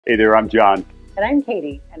Hey there, I'm John. And I'm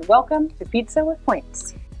Katie, and welcome to Pizza with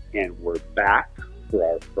Points. And we're back for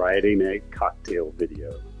our Friday night cocktail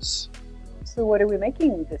videos. So what are we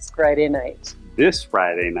making this Friday night? This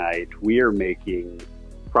Friday night, we are making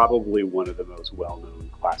probably one of the most well-known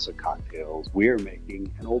classic cocktails. We are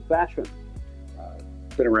making an old-fashioned.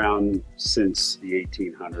 Been around since the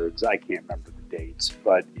 1800s. I can't remember the dates,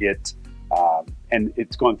 but and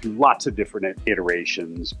it's gone through lots of different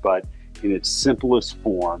iterations, but in its simplest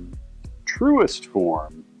form, truest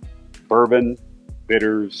form, bourbon,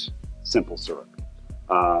 bitters, simple syrup,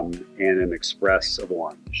 and an express of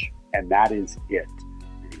orange. And that is it.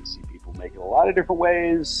 You're going to see people make it a lot of different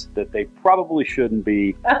ways that they probably shouldn't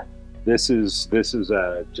be. This is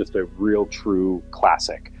just a real true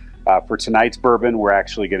classic. For tonight's bourbon, we're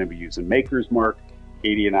actually going to be using Maker's Mark.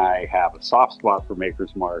 Katie and I have a soft spot for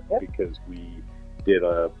Maker's Mark because we did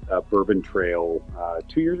a bourbon trail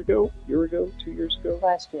 2 years ago,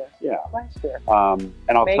 Last year. Yeah. Last year. And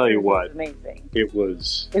I'll tell you what, amazing. it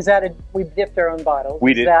was. Is that we dipped our own bottles?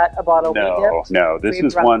 We did. Is that a bottle we dipped? No, this We've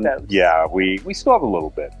is one. those. Yeah, we still have a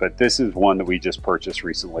little bit, but this is one that we just purchased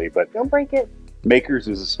recently. But Don't break it. Maker's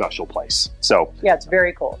is a special place. So Yeah, it's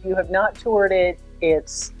very cool. If you have not toured it,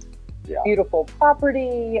 it's beautiful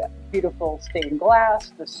property, beautiful stained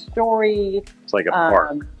glass. The story it's like a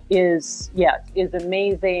park. is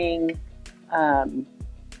amazing.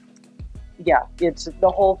 It's the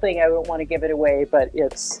whole thing. I don't want to give it away, but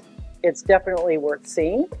it's definitely worth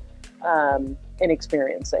seeing and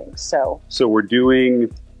experiencing. So we're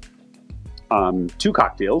doing 2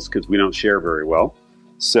 cocktails because we don't share very well.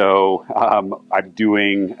 So I'm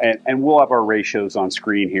doing, and we'll have our ratios on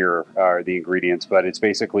screen here, are the ingredients, but it's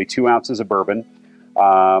basically 2 ounces of bourbon.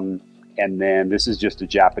 And then this is just a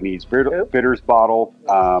Japanese bitters bottle.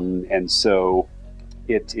 And so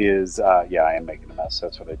it is, I am making a mess.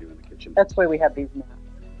 That's what I do in the kitchen. that's why we have these now.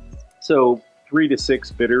 So 3 to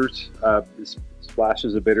 6 bitters,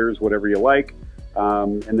 splashes of bitters, whatever you like.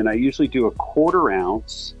 And then I usually do a 1/4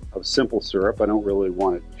 ounce of simple syrup. I don't really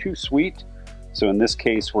want it too sweet. So in this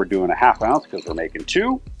case, we're doing a 1/2 ounce because we're making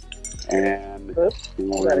 2. And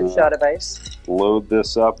We've got a shot of ice. Load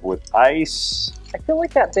this up with ice. I feel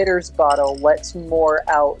like that bitters bottle lets more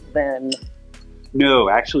out than. No,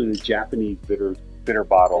 actually the Japanese bitter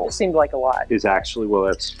bottle It seemed like a lot. is actually, well,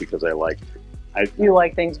 that's because I like it. You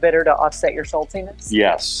like things bitter to offset your saltiness?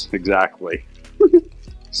 Yes, exactly.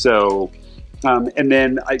 So, and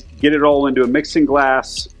then I get it all into a mixing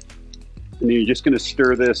glass. And then you're just going to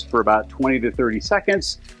stir this for about 20 to 30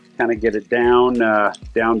 seconds, kind of get it down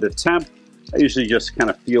to temp. I usually just kind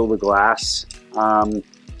of feel the glass.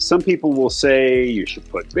 Some people will say you should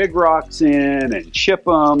put big rocks in and chip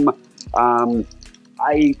them.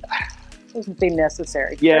 Doesn't seem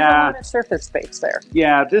necessary. Yeah. There's a lot of surface space there.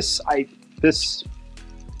 Yeah, this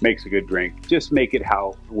makes a good drink. Just make it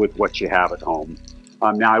with what you have at home.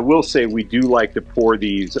 Now I will say we do like to pour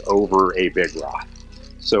these over a big rock.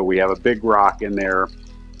 So we have a big rock in there,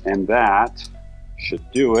 and that should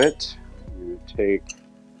do it. I'm going to take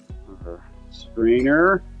our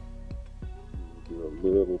strainer, do a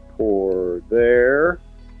little pour there,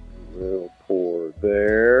 a little pour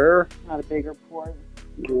there. Not a bigger pour.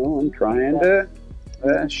 Well, I'm trying to,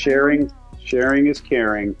 sharing is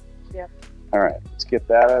caring. Yep. All right, let's get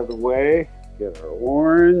that out of the way. Get our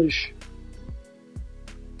orange.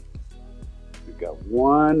 Got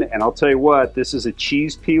 1, and I'll tell you what, this is a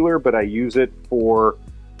cheese peeler, but I use it for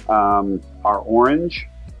our orange.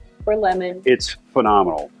 For lemon. It's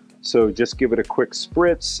phenomenal. So just give it a quick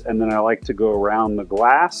spritz, and then I like to go around the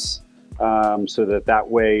glass so that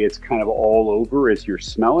way it's kind of all over as you're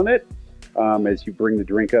smelling it, as you bring the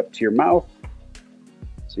drink up to your mouth.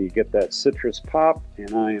 So you get that citrus pop,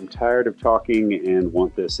 and I am tired of talking and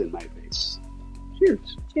want this in my face.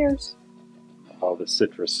 Cheers. Cheers. Oh, the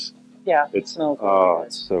citrus. Yeah, it smells really good.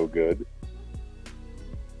 It's so good.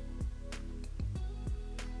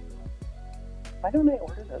 Why don't I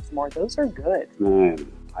order those more? Those are good.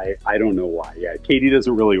 I don't know why. Yeah, Katie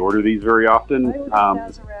doesn't really order these very often. I order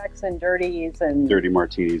Sazeracs and Dirties and dirty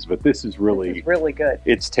martinis, but this is really good.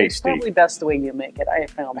 It's tasty. It's probably best the way you make it. I have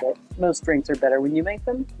found it. Most drinks are better when you make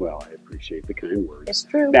them. Well, I appreciate the kind words. It's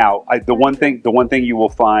true. Now, the one thing you will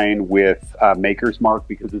find with Maker's Mark,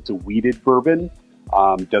 because it's a wheated bourbon,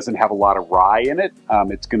 doesn't have a lot of rye in it.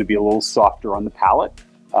 It's going to be a little softer on the palate.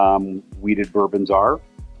 Wheated bourbons are,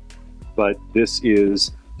 but this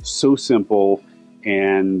is so simple,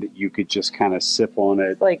 and you could just kind of sip on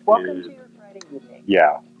it. Like, welcome to your Friday evening.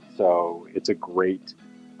 Yeah, so it's a great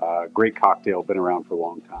cocktail. Been around for a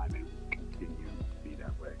long time and will continue to be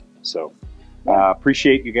that way. So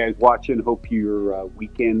Appreciate you guys watching. Hope your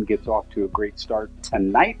weekend gets off to a great start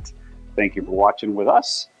tonight. Thank you for watching with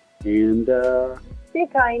us. And Be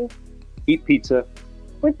kind. Eat pizza.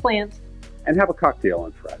 With plants. And have a cocktail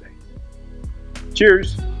on Friday.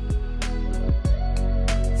 Cheers.